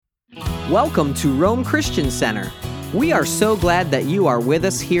Welcome to Rome Christian Center. We are so glad that you are with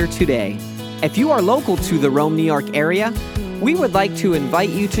us here today. If you are local to the Rome, New York area, we would like to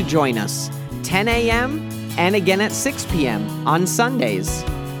invite you to join us 10 a.m. and again at 6 p.m. on Sundays.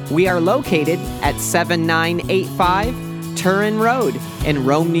 We are located at 7985 Turin Road in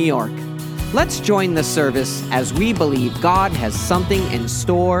Rome, New York. Let's join the service as we believe God has something in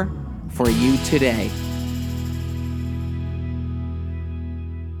store for you today.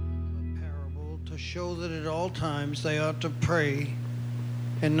 Show that at all times they ought to pray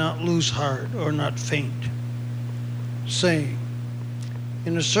and not lose heart or not faint, saying,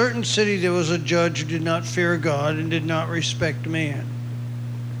 in a certain city there was a judge who did not fear God and did not respect man.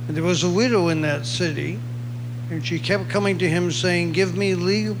 And there was a widow in that city, and she kept coming to him saying, give me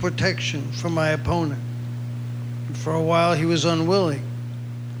legal protection from my opponent. And for a while he was unwilling.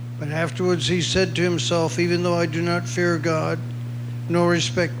 But afterwards he said to himself, even though I do not fear God nor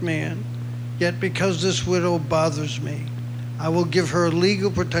respect man, yet because this widow bothers me, I will give her legal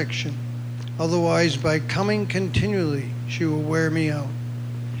protection. Otherwise, by coming continually, she will wear me out.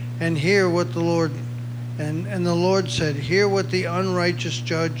 And hear what the Lord, and the Lord said, hear what the unrighteous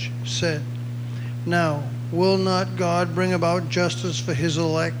judge said. Now, will not God bring about justice for his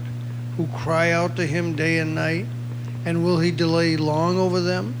elect, who cry out to him day and night? And will he delay long over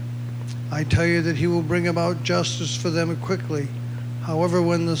them? I tell you that he will bring about justice for them quickly. However,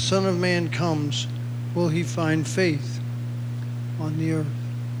 when the Son of Man comes, will he find faith on the earth?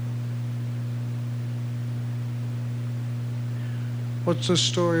 What's this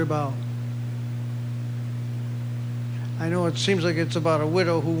story about? I know it seems like it's about a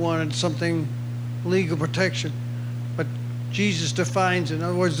widow who wanted something legal protection, but Jesus defines it. In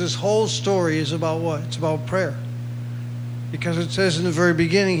other words, this whole story is about what? It's about prayer. Because it says in the very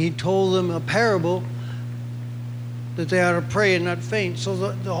beginning, he told them a parable that they ought to pray and not faint. So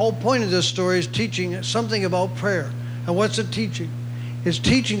the whole point of this story is teaching something about prayer. And what's it teaching? It's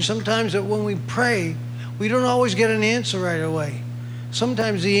teaching sometimes that when we pray, we don't always get an answer right away.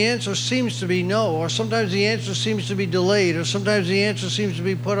 Sometimes the answer seems to be no, or sometimes the answer seems to be delayed, or sometimes the answer seems to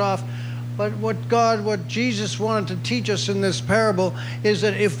be put off. But what Jesus wanted to teach us in this parable is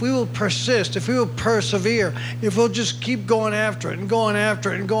that if we will persist, if we will persevere, if we'll just keep going after it and going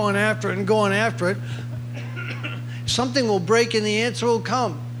after it and going after it and going after it, something will break and the answer will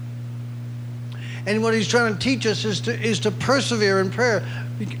come. And what he's trying to teach us is to persevere in prayer.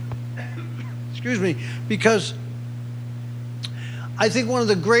 Excuse me, because I think one of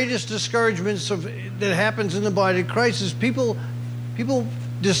the greatest discouragements that happens in the body of Christ is people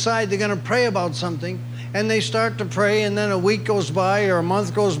decide they're going to pray about something, and they start to pray, and then a week goes by, or a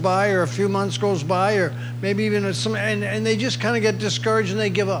month goes by, or a few months goes by, or maybe even and they just kind of get discouraged and they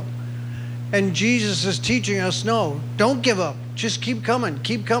give up. And Jesus is teaching us, no, don't give up. Just keep coming,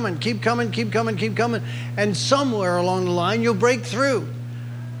 keep coming, keep coming, keep coming, keep coming. And somewhere along the line, you'll break through.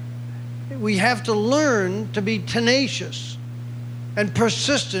 We have to learn to be tenacious and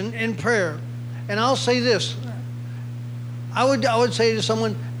persistent in prayer. And I'll say this. I would say to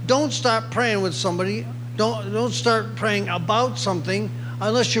someone, don't start praying with somebody. Don't start praying about something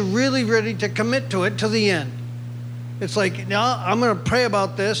unless you're really ready to commit to it to the end. It's like, no, I'm going to pray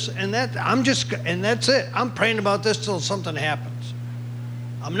about this, and that's it. I'm praying about this till something happens.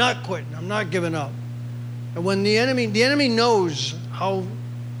 I'm not quitting. I'm not giving up. And when the enemy knows how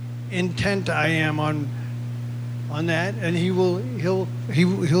intent I am on that, and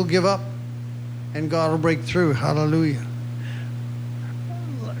he'll give up, and God will break through. Hallelujah.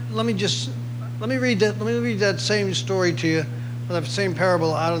 Let me read that same story to you, that same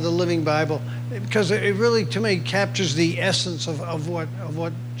parable out of the Living Bible, because it really, to me, captures the essence of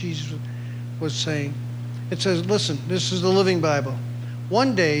what Jesus was saying. It says, listen, this is the Living Bible.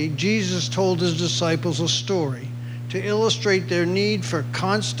 One day, Jesus told his disciples a story to illustrate their need for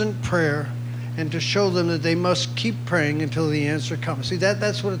constant prayer and to show them that they must keep praying until the answer comes. See,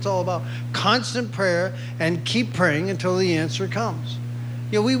 that's what it's all about. Constant prayer and keep praying until the answer comes.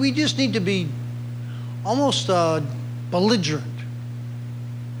 You know, we just need to be almost belligerent.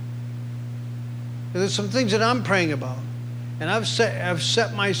 There's some things that I'm praying about, and I've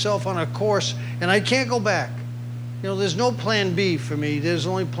set myself on a course, and I can't go back. You know, there's no plan B for me. There's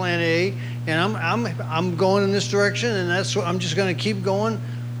only plan A, and I'm going in this direction, and that's what I'm just going to keep going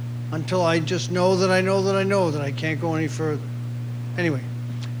until I just know that I know that I know that I can't go any further. Anyway,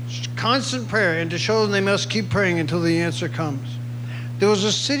 constant prayer, and to show them they must keep praying until the answer comes. There was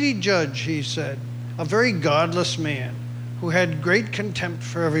a city judge, he said, a very godless man who had great contempt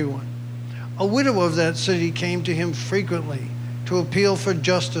for everyone. A widow of that city came to him frequently to appeal for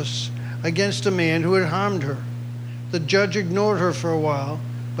justice against a man who had harmed her. The judge ignored her for a while,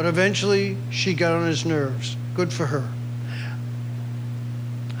 But eventually, she got on his nerves. Good for her.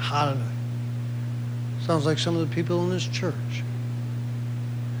 Hallelujah. Sounds like some of the people in this church.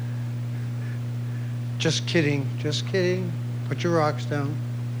 Just kidding, just kidding. Put your rocks down.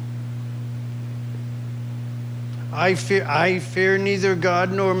 I fear neither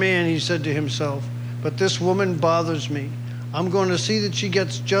God nor man, he said to himself, but this woman bothers me. I'm going to see that she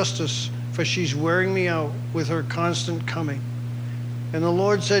gets justice, for she's wearing me out with her constant coming. And the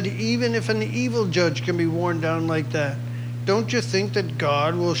Lord said, even if an evil judge can be worn down like that, don't you think that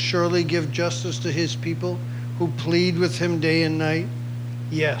God will surely give justice to his people who plead with him day and night?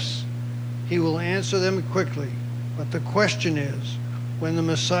 Yes, he will answer them quickly. But the question is, when the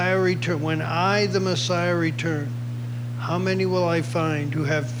Messiah return, when I, the Messiah, return, how many will I find who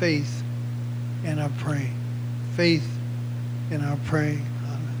have faith and are praying? Faith and are praying.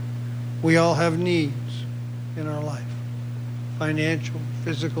 We all have needs in our life. Financial,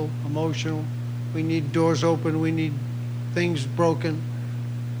 physical, emotional. We need doors open. We need things broken.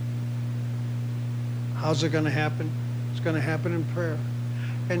 How's it going to happen? It's going to happen in prayer.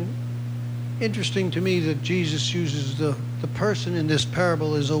 And interesting to me that Jesus uses the person in this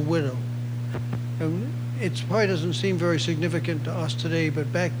parable as a widow. And it probably doesn't seem very significant to us today,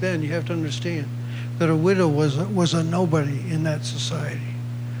 but back then you have to understand that a widow was a nobody in that society.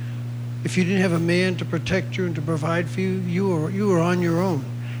 If you didn't have a man to protect you and to provide for you, you were on your own.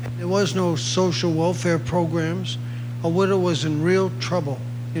 There was no social welfare programs. A widow was in real trouble,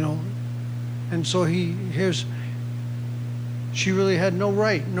 you know. And so she really had no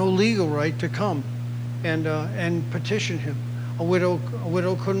right, no legal right to come and petition him. A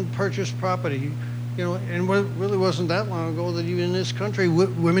widow couldn't purchase property, you know. And it really wasn't that long ago that even in this country,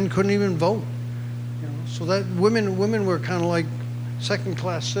 women couldn't even vote. You know, so that women were kind of like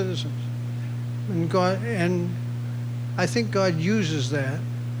second-class citizens. And I think God uses that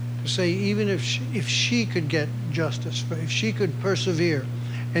to say, even if she could get justice, if she could persevere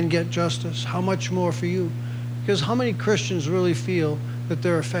and get justice, how much more for you? Because how many Christians really feel that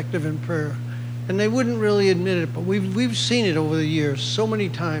they're effective in prayer? And they wouldn't really admit it, but we've seen it over the years so many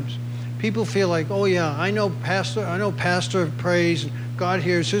times. People feel like, oh yeah, I know Pastor prays and God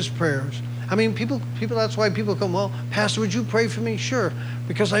hears his prayers. I mean, people, that's why people come, well, Pastor, would you pray for me? Sure,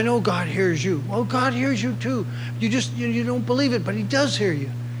 because I know God hears you. Well, God hears you too. You don't believe it, but he does hear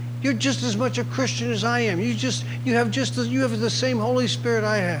you. You're just as much a Christian as I am. You have the same Holy Spirit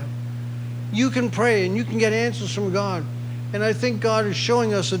I have. You can pray and you can get answers from God. And I think God is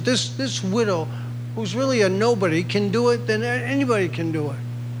showing us that this widow, who's really a nobody, can do it, then anybody can do it.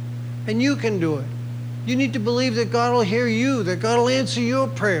 And you can do it. You need to believe that God will hear you, that God will answer your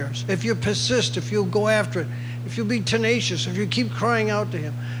prayers if you persist, if you'll go after it, if you'll be tenacious, if you keep crying out to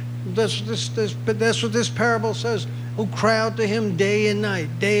him. That's what this parable says. Who cry out to him day and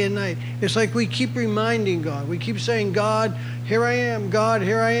night, day and night. It's like we keep reminding God. We keep saying, God, here I am. God,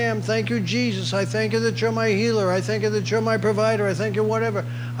 here I am. Thank you, Jesus. I thank you that you're my healer. I thank you that you're my provider. I thank you whatever.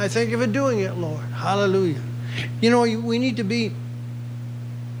 I thank you for doing it, Lord. Hallelujah. You know, we need to be...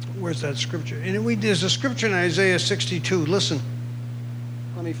 Where's that scripture? And there's a scripture in Isaiah 62. Listen.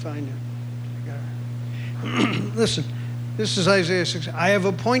 Let me find it. Listen. This is Isaiah 60. I have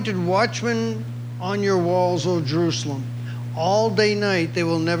appointed watchmen on your walls, O Jerusalem. All day and night they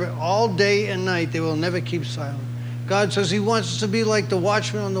will never keep silent. God says he wants us to be like the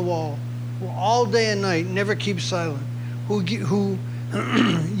watchman on the wall, who all day and night never keep silent.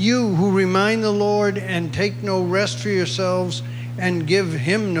 You who remind the Lord and take no rest for yourselves and give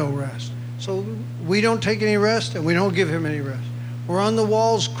him no rest. So we don't take any rest and we don't give him any rest. We're on the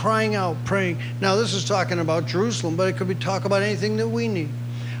walls crying out, praying. Now this is talking about Jerusalem, but it could be talk about anything that we need.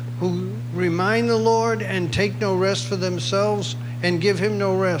 Who remind the Lord and take no rest for themselves and give him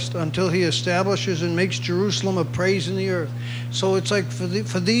no rest until he establishes and makes Jerusalem a praise in the earth. So it's like for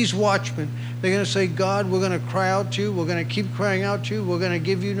these watchmen, they're going to say, God, we're going to cry out to you. We're going to keep crying out to you. We're going to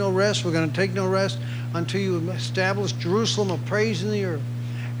give you no rest. We're going to take no rest until you establish Jerusalem a praise in the earth.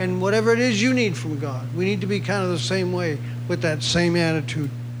 And whatever it is you need from God, we need to be kind of the same way with that same attitude.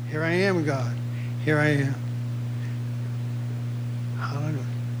 Here I am, God. Here I am. Hallelujah.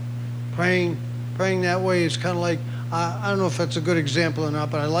 Praying that way is kind of like, I don't know if that's a good example or not,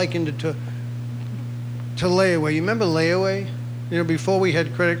 but I likened it to layaway. You remember layaway? You know, before we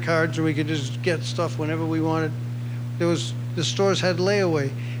had credit cards and we could just get stuff whenever we wanted, the stores had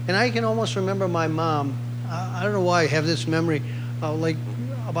layaway. And I can almost remember my mom, I don't know why I have this memory, like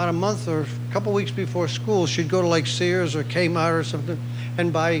about a month or a couple weeks before school, she'd go to like Sears or Kmart or something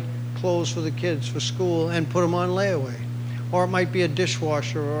and buy clothes for the kids for school and put them on layaway. Or it might be a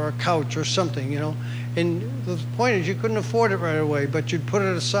dishwasher or a couch or something, you know. And the point is, you couldn't afford it right away, but you'd put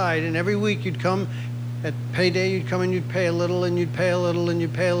it aside, and every week you'd come at payday, you'd come and you'd pay a little, and you'd pay a little, and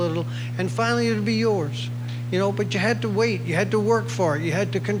you'd pay a little, and finally it'd be yours. You know, but you had to wait, you had to work for it, you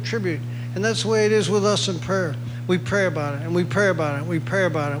had to contribute. And that's the way it is with us in prayer. We pray about it, and we pray about it, and we pray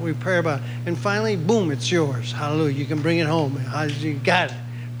about it, and we pray about it. And finally, boom, it's yours. Hallelujah. You can bring it home. You got it.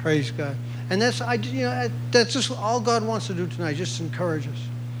 Praise God. And that's just all God wants to do tonight, just encourage us.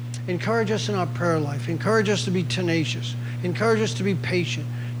 Encourage us in our prayer life. Encourage us to be tenacious. Encourage us to be patient,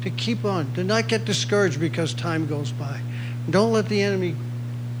 to keep on, to not get discouraged because time goes by. Don't let the enemy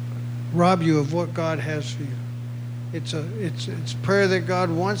rob you of what God has for you. It's prayer that God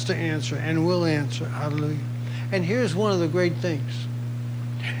wants to answer and will answer. Hallelujah. And here's one of the great things.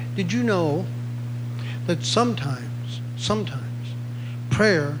 Did you know that sometimes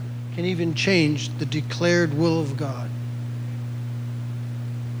prayer can even change the declared will of God?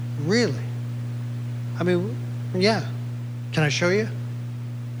 Really? I mean, yeah. Can I show you?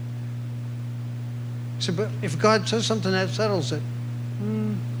 So, but if God says something, that settles it.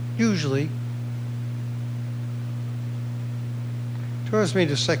 Usually. Turn with me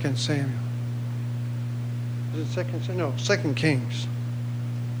to 2 Samuel. Is it 2 Samuel? No, 2 Kings.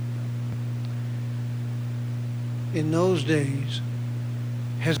 In those days,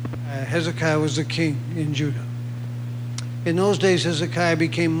 Hezekiah was the king in Judah. In those days, Hezekiah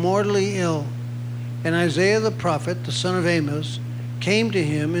became mortally ill, and Isaiah the prophet, the son of Amos, came to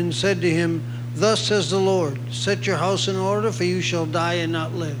him and said to him, "Thus says the Lord, set your house in order, for you shall die and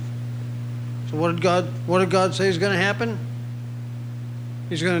not live." So what did God say is going to happen?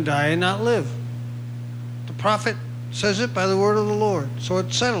 He's going to die and not live. The prophet says it by the word of the Lord. So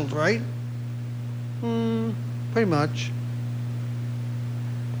it's settled, right? Pretty much.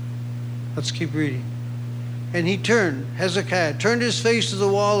 Let's keep reading. And Hezekiah turned his face to the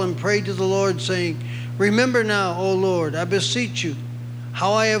wall and prayed to the Lord, saying, "Remember now, O Lord, I beseech you,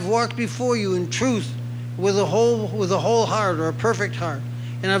 how I have walked before you in truth with a whole heart, or a perfect heart,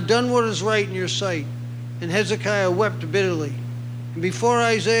 and I've done what is right in your sight." And Hezekiah wept bitterly. And before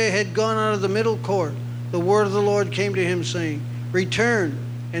Isaiah had gone out of the middle court, the word of the Lord came to him, saying, "Return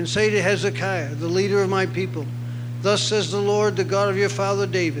and say to Hezekiah, the leader of my people, Thus says the Lord, the God of your father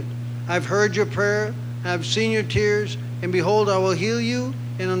David, I've heard your prayer, I've seen your tears, and behold, I will heal you,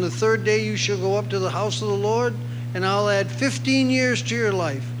 and on the third day you shall go up to the house of the Lord, and I'll add 15 years to your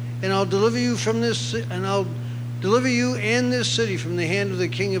life, and I'll deliver you and this city from the hand of the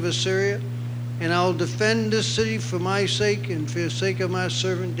king of Assyria, and I'll defend this city for my sake and for the sake of my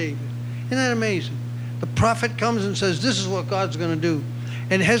servant David." Isn't that amazing? The prophet comes and says, this is what God's going to do.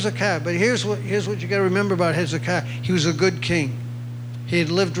 And Hezekiah, but here's what you got to remember about Hezekiah. He was a good king. He had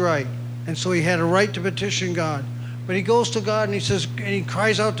lived right. And so he had a right to petition God. But he goes to God and he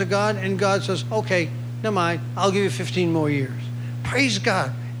cries out to God, and God says, "Okay, never mind, I'll give you 15 more years." Praise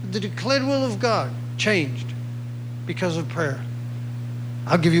God. The declared will of God changed because of prayer.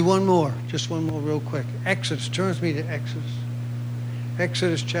 I'll give you one more, just one more real quick. Exodus, turn with me to Exodus.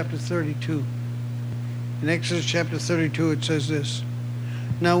 Exodus chapter 32. In Exodus chapter 32 it says this,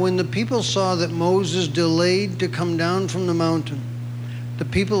 "Now when the people saw that Moses delayed to come down from the mountain, the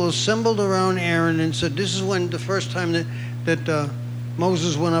people assembled around Aaron and said," this is when the first time that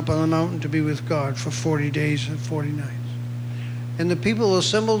Moses went up on the mountain to be with God for 40 days and 40 nights. "And the people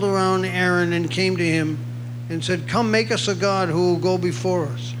assembled around Aaron and came to him and said, 'Come, make us a god who will go before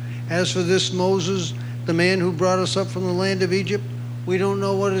us. As for this Moses, the man who brought us up from the land of Egypt, we don't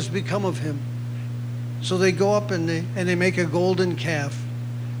know what has become of him.' So they go up and they make a golden calf."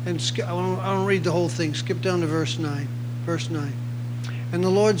 And I don't read the whole thing. Skip down to verse 9. Verse 9. "And the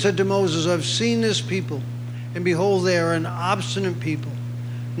Lord said to Moses, I've seen this people, and behold, they are an obstinate people.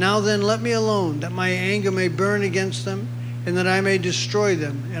 Now then, let me alone, that my anger may burn against them, and that I may destroy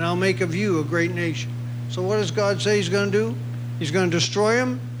them, and I'll make of you a great nation." So what does God say he's going to do? He's going to destroy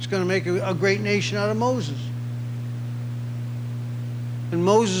them. He's going to make a great nation out of Moses. And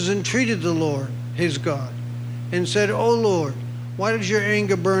Moses entreated the Lord, his God, and said, "O Lord, why does your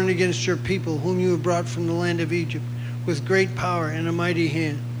anger burn against your people, whom you have brought from the land of Egypt, with great power and a mighty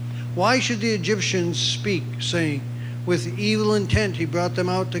hand? Why should the Egyptians speak, saying, with evil intent he brought them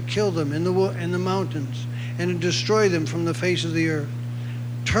out to kill them in the mountains, and to destroy them from the face of the earth?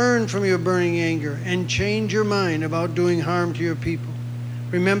 Turn from your burning anger, and change your mind about doing harm to your people.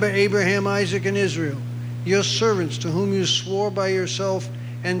 Remember Abraham, Isaac, and Israel, your servants, to whom you swore by yourself,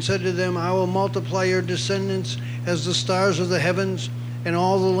 and said to them, I will multiply your descendants as the stars of the heavens, and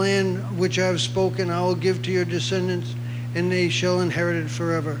all the land which I have spoken I will give to your descendants, and they shall inherit it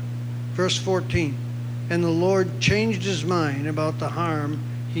forever." Verse 14, "And the Lord changed his mind about the harm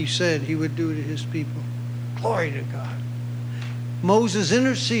he said he would do to his people. Glory to God. Moses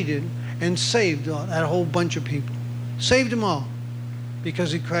interceded and saved that whole bunch of people. Saved them all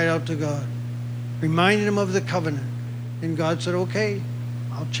because he cried out to God. Reminded him of the covenant. And God said, okay,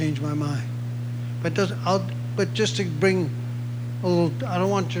 I'll change my mind. But just to bring a little, I don't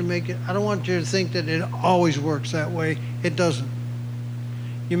want you to think that it always works that way. It doesn't.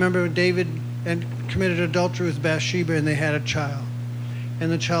 You remember when David committed adultery with Bathsheba and they had a child.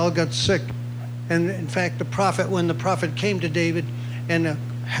 And the child got sick. And in fact, when the prophet came to David and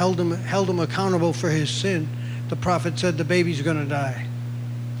held him accountable for his sin, the prophet said the baby's going to die.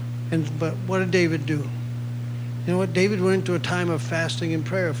 But what did David do? You know what? David went into a time of fasting and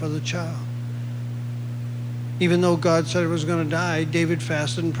prayer for the child. Even though God said it was going to die, David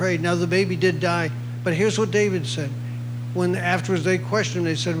fasted and prayed. Now the baby did die, but here's what David said. When afterwards they questioned him,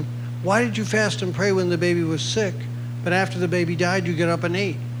 they said, why did you fast and pray when the baby was sick? But after the baby died, you get up and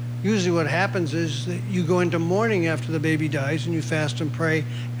ate. Usually what happens is that you go into mourning after the baby dies and you fast and pray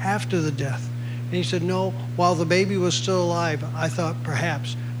after the death. And he said, no, while the baby was still alive, I thought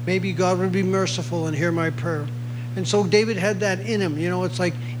perhaps maybe God would be merciful and hear my prayer. And so David had that in him. You know, it's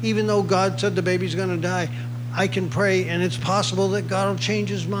like, even though God said the baby's going to die, I can pray, and it's possible that God will change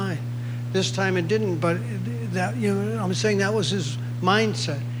his mind. This time it didn't, but I'm saying that was his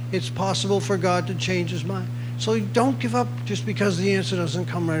mindset. It's possible for God to change his mind. So don't give up just because the answer doesn't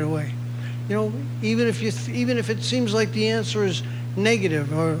come right away. You know, even if it seems like the answer is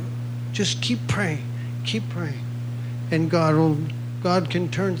negative, or just keep praying, and God can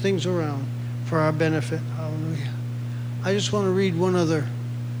turn things around for our benefit. Hallelujah. I just want to read one other.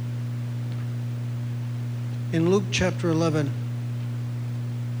 In Luke chapter 11,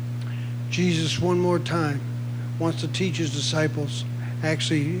 Jesus one more time wants to teach his disciples.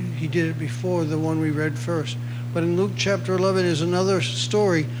 Actually, he did it before the one we read first. But in Luke chapter 11 is another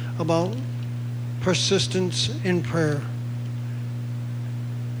story about persistence in prayer.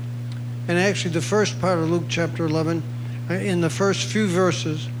 And actually, the first part of Luke chapter 11, in the first few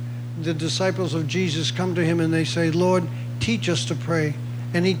verses, the disciples of Jesus come to him and they say, Lord, teach us to pray.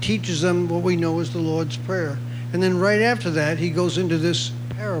 And he teaches them what we know as the Lord's Prayer. And then right after that, he goes into this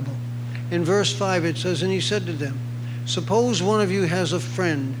parable. In verse 5, it says, and he said to them, suppose one of you has a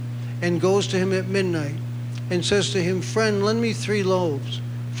friend and goes to him at midnight and says to him, friend, lend me 3 loaves,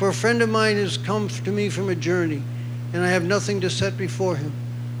 for a friend of mine has come to me from a journey, and I have nothing to set before him.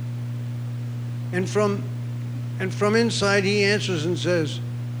 And from inside he answers and says,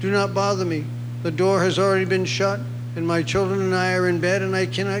 do not bother me. The door has already been shut, and my children and I are in bed, and I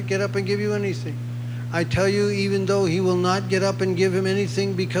cannot get up and give you anything. I tell you, even though he will not get up and give him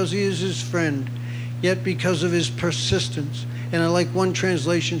anything because he is his friend, yet because of his persistence. And I like one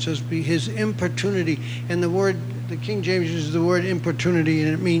translation says, his importunity. And the King James uses the word importunity,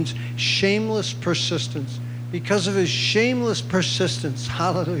 and it means shameless persistence. Because of his shameless persistence,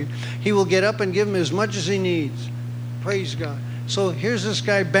 hallelujah, he will get up and give him as much as he needs. Praise God. So here's this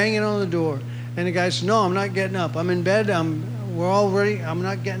guy banging on the door. And the guy says, no, I'm not getting up. I'm in bed. We're all ready. I'm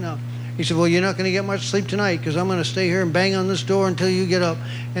not getting up. He said, well, you're not going to get much sleep tonight because I'm going to stay here and bang on this door until you get up.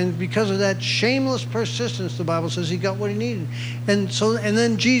 And because of that shameless persistence, the Bible says he got what he needed. And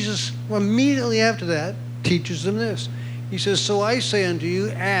then Jesus, immediately after that, teaches them this. He says, so I say unto you,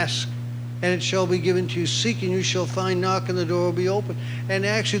 ask, and it shall be given to you. Seek, and you shall find. Knock, and the door will be open. And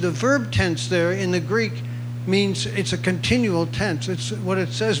actually, the verb tense there in the Greek means it's a continual tense. It's what it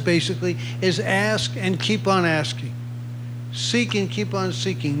says basically is ask and keep on asking. Seek and keep on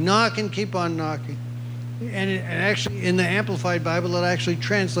seeking. Knock and keep on knocking. And actually, in the Amplified Bible, it actually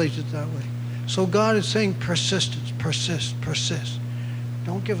translates it that way. So God is saying persistence, persist.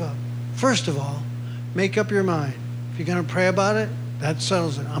 Don't give up. First of all, make up your mind. If you're going to pray about it, that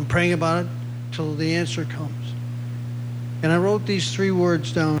settles it. I'm praying about it till the answer comes. And I wrote these 3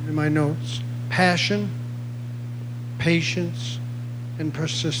 words down in my notes. Passion, patience, and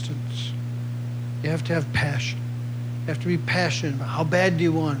persistence. You have to have passion. You have to be passionate about how bad do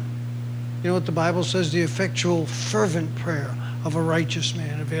you want it. You know what the Bible says? The effectual, fervent prayer of a righteous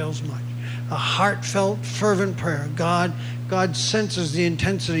man avails much. A heartfelt, fervent prayer. God senses the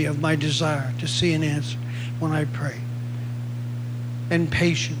intensity of my desire to see an answer when I pray. And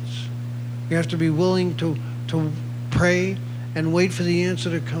patience. You have to be willing to pray and wait for the answer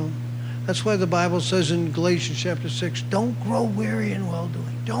to come. That's why the Bible says in Galatians chapter 6, don't grow weary in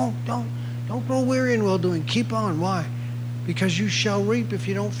well-doing. Don't grow weary in well-doing. Keep on. Why? Because you shall reap if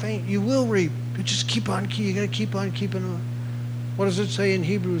you don't faint. You will reap. But just keep on. You got to keep on keeping on. What does it say in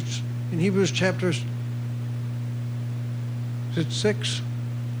Hebrews? In Hebrews chapter, is it 6?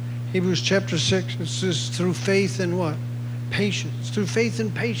 Hebrews chapter 6, it says through faith and what? patience. Through faith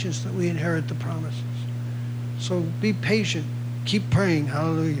and patience that we inherit the promises. So be patient. Keep praying.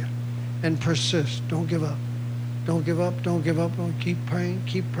 Hallelujah. And persist. Don't give up. Don't give up. Don't give up. Keep praying.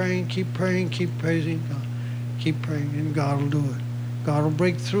 Keep praying. Keep praying. Keep praising God. Keep praying, and God will do it. God will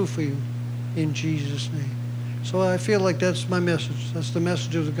break through for you in Jesus' name. So I feel like that's my message. That's the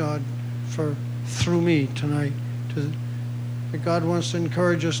message of God through me tonight. That God wants to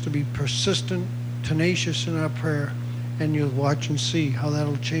encourage us to be persistent, tenacious in our prayer, and you'll watch and see how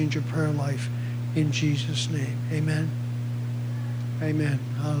that'll change your prayer life in Jesus' name. Amen. Amen.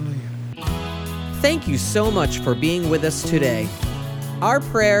 Hallelujah. Thank you so much for being with us today. Our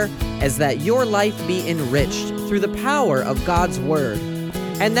prayer is that your life be enriched through the power of God's Word,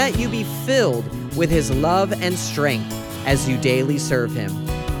 and that you be filled with His love and strength as you daily serve Him.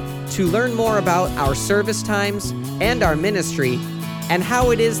 To learn more about our service times and our ministry, and how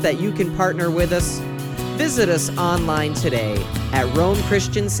it is that you can partner with us, visit us online today at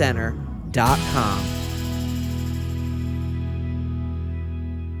RomeChristianCenter.com.